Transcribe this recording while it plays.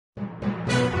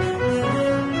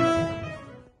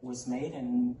was made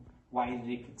and why it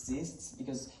exists,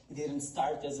 because it didn't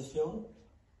start as a film.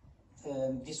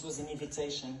 This was an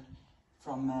invitation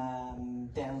from a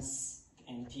dance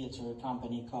and theater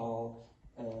company called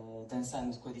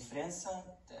Dançando com a Diferença,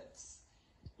 that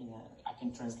I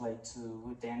can translate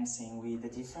to dancing with the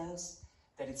difference.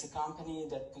 That it's a company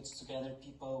that puts together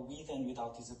people with and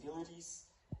without disabilities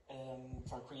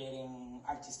for creating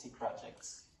artistic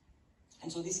projects.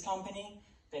 And so this company,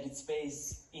 that it's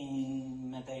based in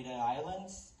Madeira Island,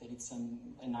 that it's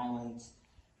an island,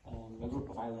 a group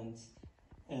of islands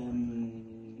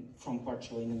from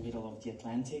Portugal in the middle of the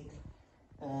Atlantic.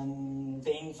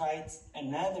 They invite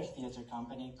another theater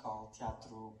company called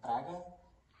Teatro Praga,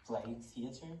 Play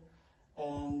Theater,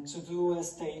 to do a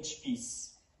stage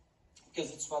piece,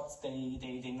 because it's what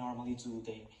they normally do.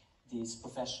 This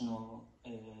professional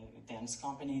dance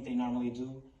company, they normally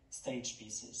do stage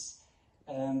pieces.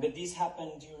 But this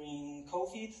happened during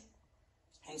COVID,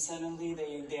 and suddenly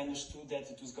they understood that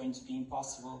it was going to be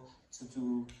impossible to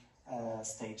do a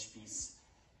stage piece.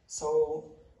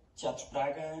 So Teatro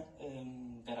Praga,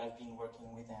 that I've been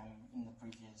working with them in the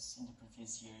previous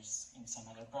years in some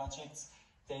other projects,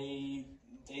 they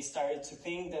started to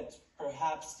think that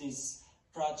perhaps this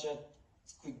project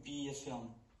could be a film.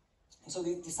 And so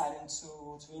they decided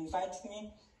to invite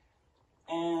me,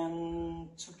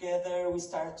 and together we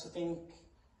started to think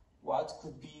what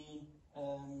could be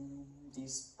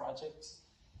this project,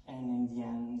 and in the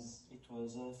end it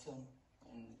was a film,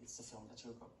 and it's the film that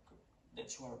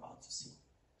you are about to see.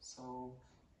 So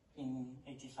in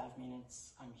 85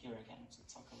 minutes I'm here again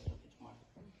to talk a little bit